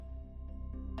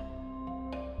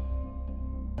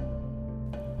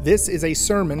This is a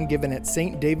sermon given at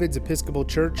St. David's Episcopal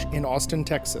Church in Austin,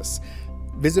 Texas.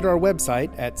 Visit our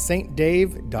website at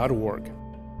stdave.org.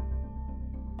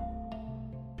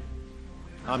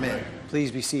 Amen. Please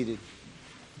be seated.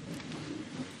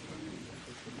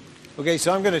 Okay,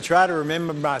 so I'm going to try to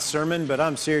remember my sermon, but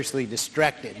I'm seriously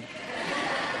distracted.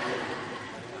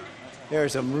 There are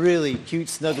some really cute,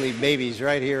 snuggly babies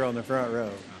right here on the front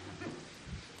row.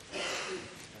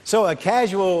 So a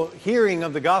casual hearing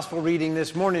of the gospel reading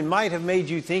this morning might have made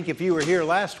you think, if you were here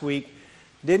last week,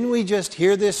 didn't we just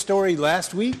hear this story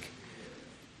last week?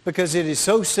 Because it is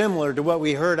so similar to what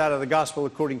we heard out of the gospel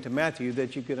according to Matthew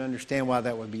that you could understand why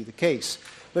that would be the case.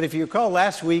 But if you recall,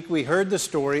 last week we heard the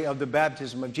story of the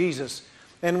baptism of Jesus,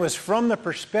 and was from the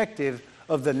perspective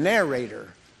of the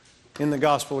narrator in the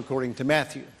gospel according to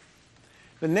Matthew.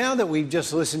 But now that we've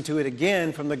just listened to it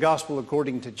again from the gospel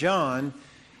according to John,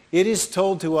 it is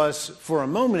told to us, for a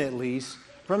moment at least,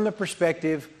 from the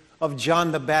perspective of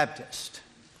John the Baptist.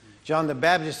 John the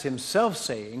Baptist himself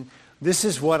saying, "This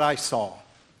is what I saw.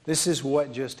 This is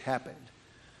what just happened."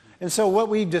 And so what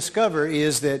we discover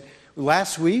is that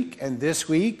last week and this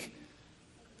week,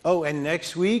 and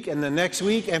next week and the next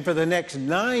week, and for the next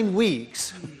 9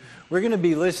 weeks, we're going to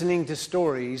be listening to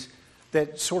stories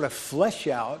that sort of flesh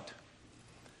out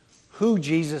who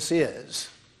Jesus is.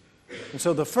 And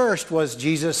so the first was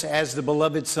Jesus as the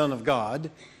beloved Son of God.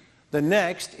 The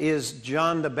next is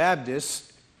John the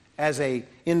Baptist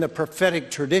in the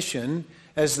prophetic tradition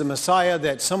as the Messiah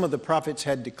that some of the prophets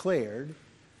had declared.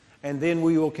 And then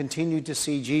we will continue to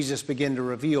see Jesus begin to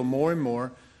reveal more and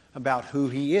more about who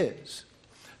he is.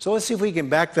 So let's see if we can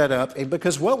back that up,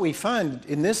 because what we find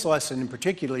in this lesson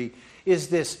particularly is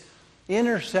this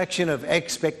intersection of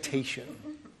expectation.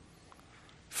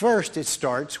 First, it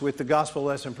starts with the gospel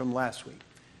lesson from last week.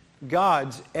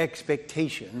 God's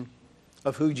expectation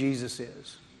of who Jesus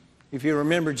is. If you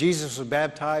remember, Jesus was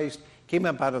baptized, came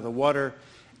up out of the water,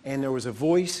 and there was a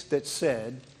voice that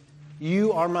said,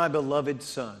 "You are my beloved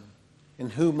Son,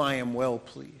 in whom I am well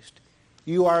pleased.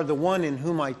 You are the one in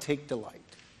whom I take delight."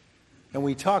 And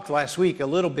we talked last week a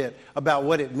little bit about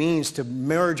what it means to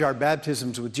merge our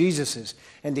baptisms with Jesus's,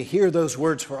 and to hear those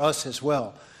words for us as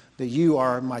well. That you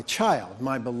are my child,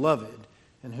 my beloved,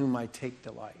 in whom I take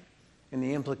delight. And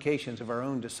the implications of our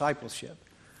own discipleship.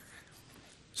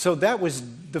 So that was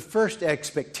the first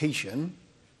expectation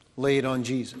laid on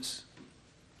Jesus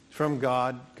from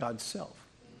God, God's self.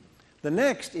 The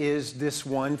next is this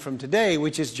one from today,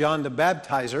 which is John the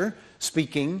Baptizer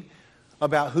speaking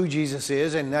about who Jesus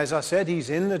is. And as I said, he's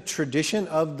in the tradition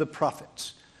of the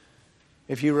prophets.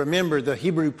 If you remember, the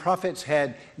Hebrew prophets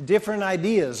had different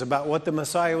ideas about what the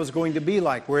Messiah was going to be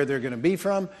like, where they're going to be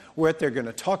from, what they're going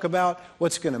to talk about,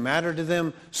 what's going to matter to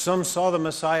them. Some saw the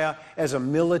Messiah as a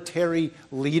military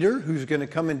leader who's going to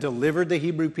come and deliver the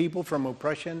Hebrew people from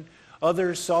oppression.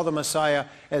 Others saw the Messiah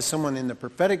as someone in the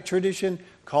prophetic tradition,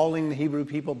 calling the Hebrew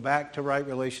people back to right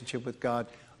relationship with God.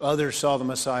 Others saw the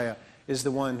Messiah as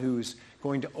the one who's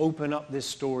going to open up this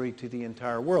story to the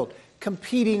entire world.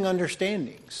 Competing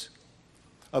understandings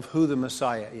of who the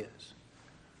Messiah is.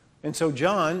 And so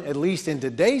John, at least in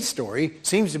today's story,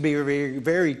 seems to be very,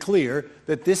 very clear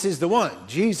that this is the one.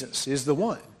 Jesus is the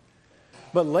one.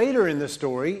 But later in the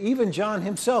story, even John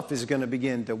himself is going to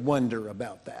begin to wonder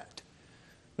about that.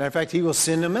 Matter of fact, he will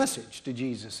send a message to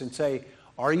Jesus and say,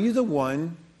 "Are you the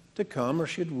one to come, or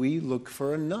should we look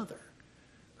for another?"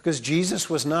 Because Jesus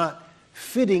was not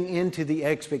fitting into the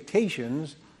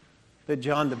expectations that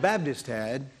John the Baptist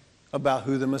had about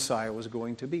who the Messiah was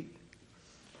going to be.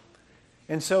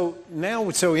 And so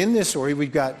in this story,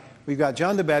 we've got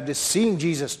John the Baptist seeing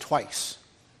Jesus twice,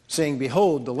 saying,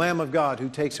 "Behold, the Lamb of God who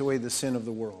takes away the sin of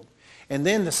the world." And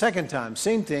then the second time,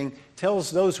 same thing,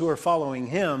 tells those who are following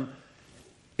him,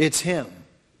 it's him.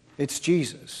 It's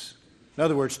Jesus. In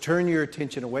other words, turn your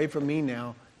attention away from me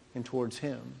now and towards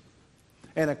him.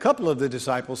 And a couple of the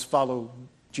disciples follow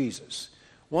Jesus.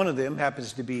 One of them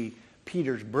happens to be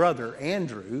Peter's brother,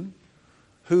 Andrew,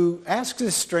 who asks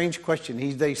this strange question.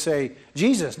 They say,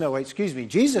 Jesus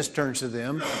turns to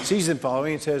them, sees them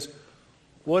following, and says,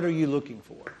 "What are you looking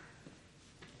for?"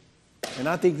 And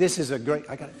I think this is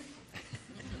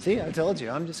see, I told you,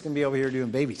 I'm just going to be over here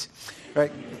doing babies,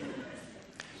 right?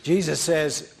 Jesus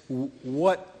says,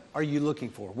 "What are you looking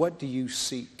for? What do you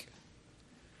seek?"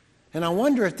 And I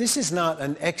wonder if this is not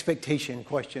an expectation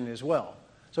question as well.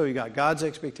 So we got God's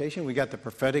expectation, we got the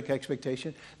prophetic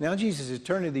expectation. Now Jesus is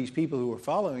turning to these people who are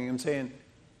following him saying,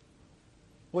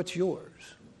 "What's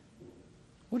yours?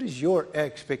 What is your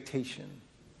expectation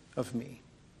of me?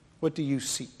 What do you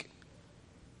seek?"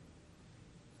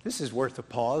 This is worth a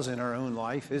pause in our own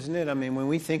life, isn't it? I mean, when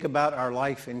we think about our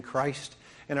life in Christ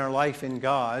in our life in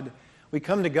God, we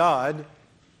come to God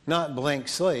not blank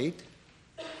slate.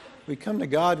 We come to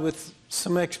God with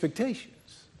some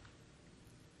expectations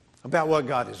about what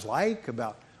God is like,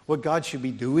 about what God should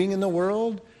be doing in the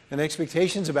world, and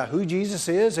expectations about who Jesus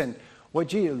is, and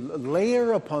what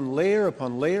layer upon layer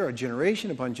upon layer, a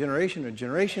generation upon generation, a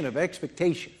generation of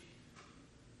expectation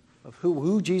of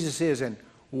who Jesus is and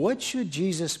what should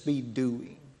Jesus be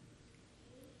doing.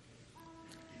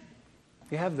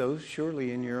 You have those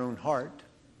surely in your own heart.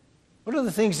 What are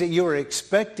the things that you are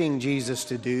expecting Jesus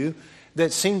to do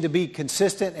that seem to be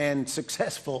consistent and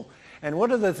successful? And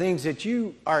what are the things that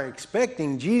you are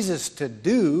expecting Jesus to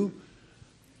do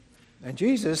and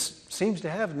Jesus seems to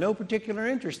have no particular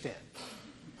interest in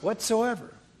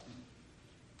whatsoever?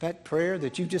 That prayer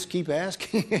that you just keep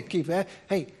asking,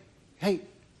 hey.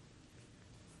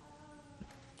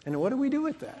 And what do we do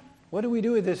with that? What do we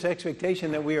do with this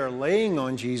expectation that we are laying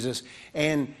on Jesus?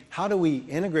 And how do we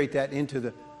integrate that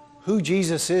into who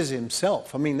Jesus is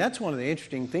himself? I mean, that's one of the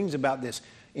interesting things about this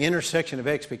intersection of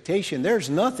expectation. There's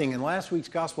nothing in last week's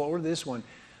gospel or this one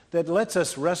that lets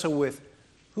us wrestle with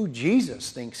who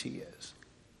Jesus thinks he is.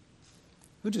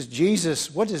 What does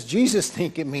Jesus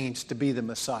think it means to be the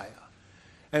Messiah?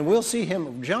 And we'll see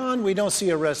him. John, we don't see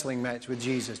a wrestling match with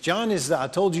Jesus. John is the I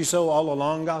told you so all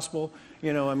along gospel.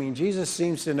 Jesus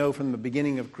seems to know from the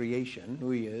beginning of creation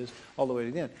who he is all the way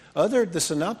to the end. The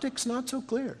synoptics, not so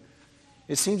clear.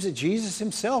 It seems that Jesus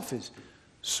himself is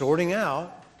sorting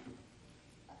out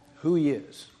who he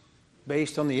is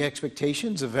based on the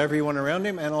expectations of everyone around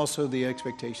him and also the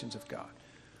expectations of God.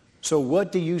 So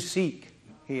what do you seek?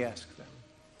 He asks them.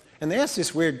 And they ask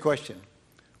this weird question.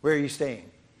 Where are you staying?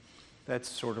 That's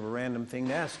sort of a random thing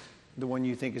to ask the one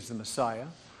you think is the Messiah,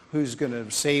 who's going to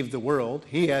save the world.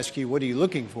 He asks you, what are you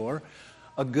looking for?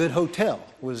 A good hotel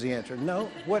was the answer. No,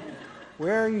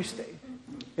 where are you staying?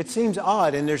 It seems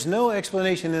odd, and there's no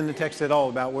explanation in the text at all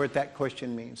about what that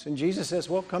question means. And Jesus says,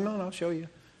 well, come on, I'll show you.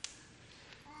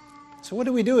 So what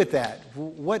do we do with that?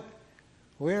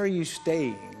 Where are you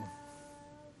staying?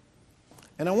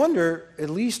 And I wonder, at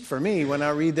least for me, when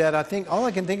I read that, I think all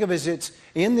I can think of is it's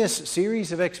in this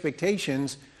series of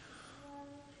expectations,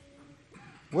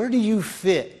 where do you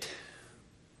fit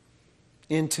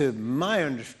into my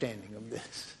understanding of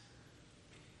this?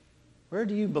 Where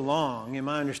do you belong in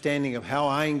my understanding of how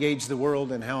I engage the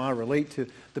world and how I relate to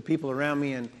the people around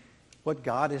me and what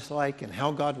God is like and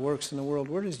how God works in the world?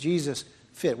 Where does Jesus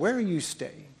fit? Where are you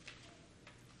staying?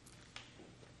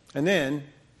 And then,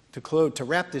 to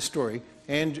wrap this story,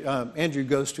 Andrew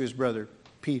goes to his brother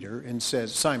Peter and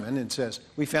says, Simon, and says,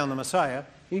 we found the Messiah.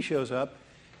 He shows up.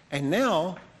 And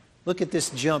now, look at this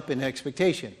jump in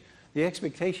expectation. The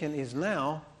expectation is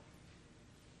now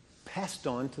passed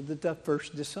on to the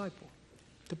first disciple,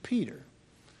 to Peter.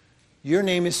 Your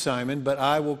name is Simon, but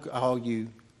I will call you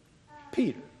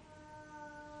Peter,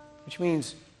 which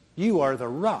means you are the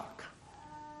rock.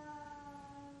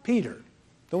 Peter,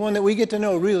 the one that we get to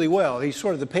know really well. He's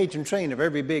sort of the patron saint of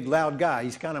every big, loud guy.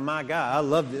 He's kind of my guy. I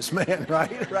love this man,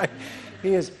 right?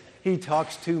 He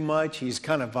talks too much. He's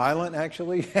kind of violent,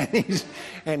 actually,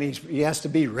 and he has to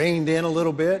be reined in a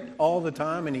little bit all the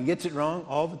time, and he gets it wrong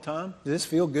all the time. Does this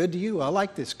feel good to you? I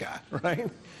like this guy, right?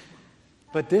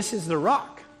 But this is the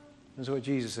rock, is what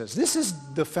Jesus says. This is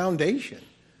the foundation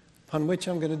upon which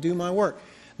I'm going to do my work.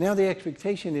 Now the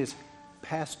expectation is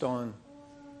passed on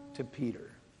to Peter.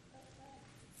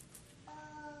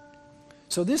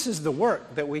 So this is the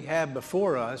work that we have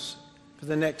before us for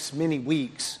the next many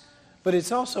weeks. But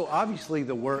it's also obviously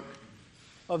the work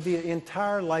of the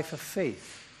entire life of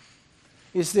faith.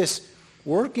 Is this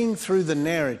working through the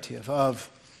narrative of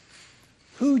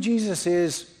who Jesus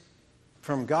is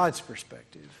from God's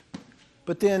perspective,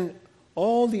 but then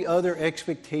all the other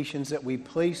expectations that we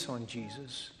place on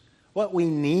Jesus, what we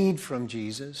need from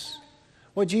Jesus,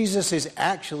 what Jesus is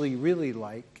actually really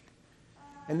like,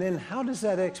 and then how does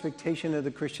that expectation of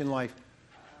the Christian life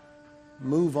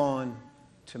move on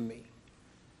to me?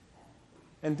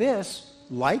 And this,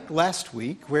 like last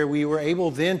week, where we were able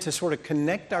then to sort of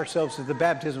connect ourselves to the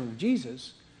baptism of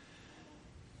Jesus,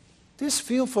 this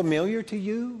feel familiar to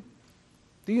you?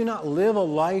 Do you not live a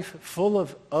life full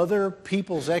of other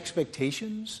people's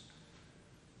expectations?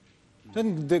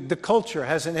 The culture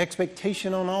has an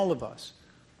expectation on all of us.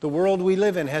 The world we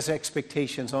live in has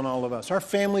expectations on all of us. Our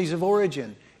families of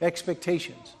origin,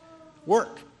 expectations.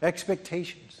 Work,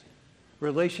 expectations.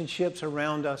 Relationships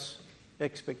around us,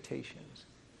 expectations.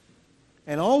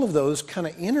 And all of those kind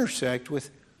of intersect with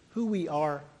who we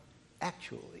are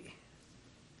actually.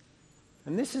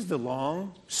 And this is the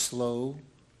long, slow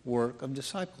work of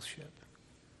discipleship.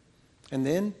 And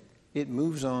then it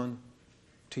moves on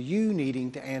to you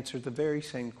needing to answer the very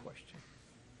same question.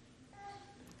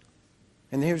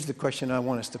 And here's the question I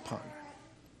want us to ponder.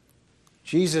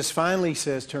 Jesus finally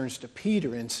turns to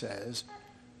Peter and says,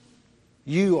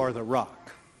 you are the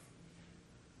rock.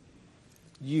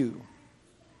 You.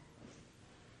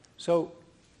 So,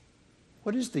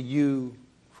 what is the you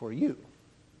for you?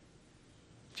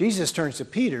 Jesus turns to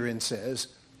Peter and says,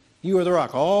 you are the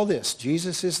rock. All this,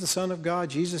 Jesus is the Son of God.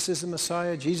 Jesus is the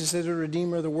Messiah. Jesus is the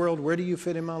Redeemer of the world. Where do you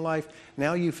fit in my life?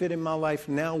 Now you fit in my life.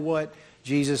 Now what?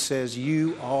 Jesus says,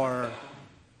 you are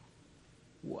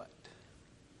what?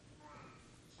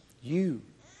 You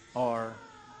are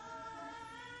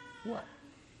what?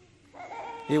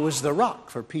 It was the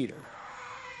rock for Peter.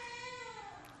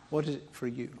 What is it for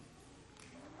you?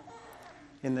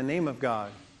 In the name of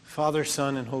God, Father,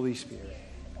 Son, and Holy Spirit.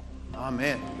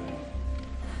 Amen.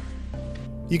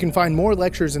 You can find more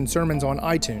lectures and sermons on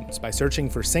iTunes by searching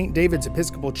for St. David's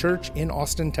Episcopal Church in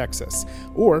Austin, Texas,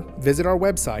 or visit our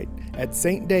website at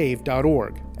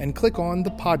stdave.org and click on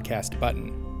the podcast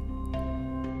button.